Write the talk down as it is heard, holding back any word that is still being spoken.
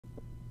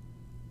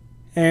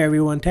Hey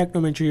everyone,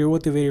 Technomentary here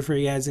with the video for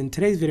you guys. In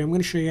today's video, I'm going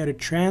to show you how to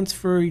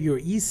transfer your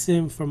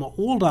eSIM from an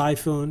old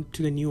iPhone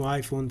to the new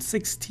iPhone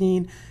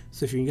 16.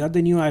 So if you got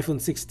the new iPhone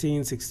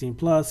 16, 16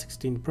 Plus,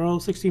 16 Pro,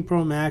 16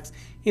 Pro Max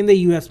in the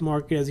US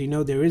market, as you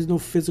know, there is no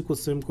physical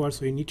SIM card,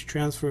 so you need to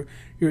transfer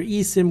your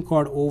eSIM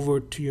card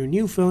over to your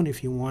new phone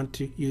if you want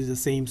to use the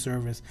same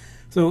service.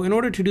 So in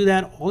order to do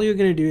that, all you're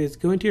going to do is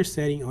go into your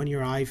setting on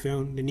your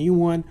iPhone, the new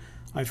one,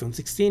 iPhone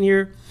 16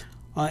 here.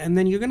 And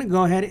then you're going to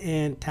go ahead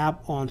and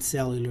tap on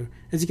cellular.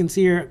 As you can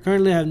see here,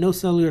 currently I have no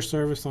cellular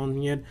service on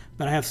yet,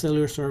 but I have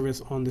cellular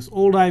service on this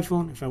old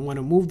iPhone. If I want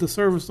to move the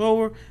service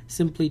over,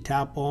 simply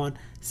tap on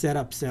set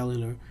up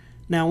cellular.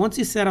 Now once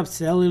you set up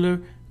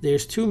cellular,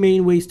 there's two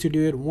main ways to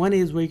do it. One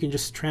is where you can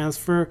just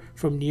transfer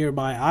from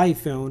nearby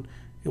iPhone,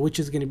 which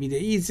is going to be the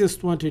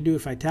easiest one to do.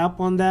 If I tap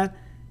on that,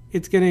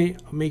 it's going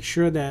to make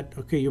sure that,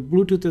 okay, your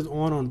Bluetooth is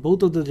on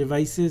both of the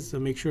devices. So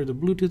make sure the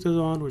Bluetooth is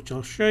on, which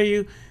I'll show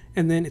you.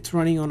 And then it's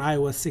running on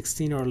iOS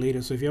 16 or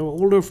later. So if you have an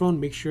older phone,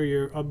 make sure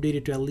you're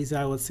updated to at least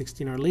iOS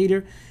 16 or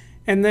later.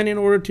 And then in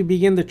order to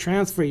begin the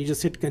transfer, you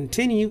just hit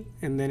continue,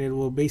 and then it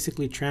will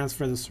basically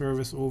transfer the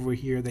service over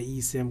here, the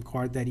eSIM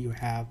card that you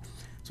have.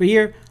 So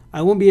here,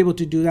 I won't be able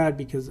to do that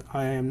because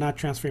I am not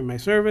transferring my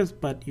service,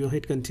 but you'll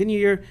hit continue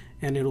here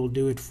and it will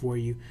do it for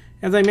you.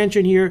 As I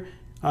mentioned here,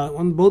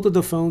 on both of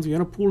the phones, you're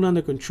going to pull down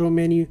the control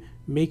menu,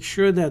 make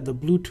sure that the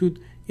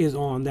Bluetooth is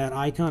on. That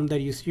icon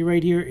that you see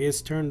right here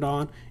is turned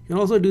on. You can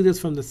also do this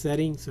from the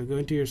settings. So go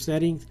into your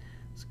settings,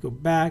 let's go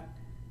back,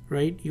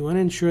 right? You want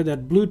to ensure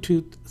that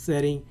Bluetooth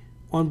setting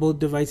on both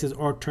devices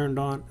are turned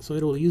on. So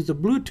it will use the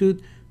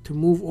Bluetooth to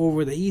move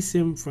over the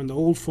eSIM from the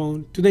old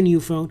phone to the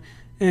new phone,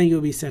 and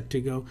you'll be set to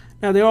go.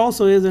 Now there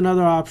also is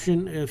another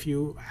option. If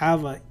you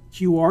have a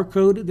QR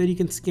code that you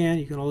can scan,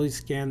 you can always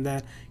scan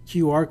that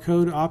QR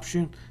code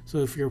option. So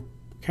if your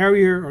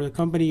carrier or the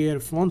company you get a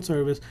phone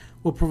service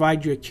will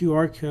provide you a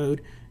QR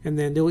code, and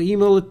then they'll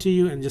email it to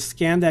you, and just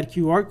scan that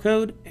QR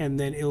code, and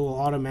then it will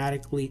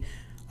automatically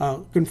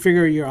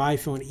configure your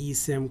iPhone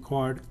eSIM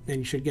card, and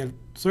you should get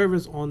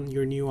service on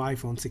your new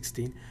iPhone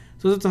 16.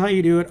 So that's how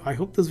you do it. I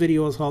hope this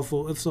video was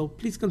helpful. If so,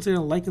 please consider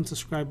the like and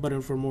subscribe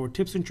button for more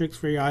tips and tricks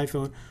for your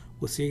iPhone.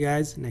 We'll see you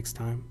guys next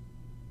time.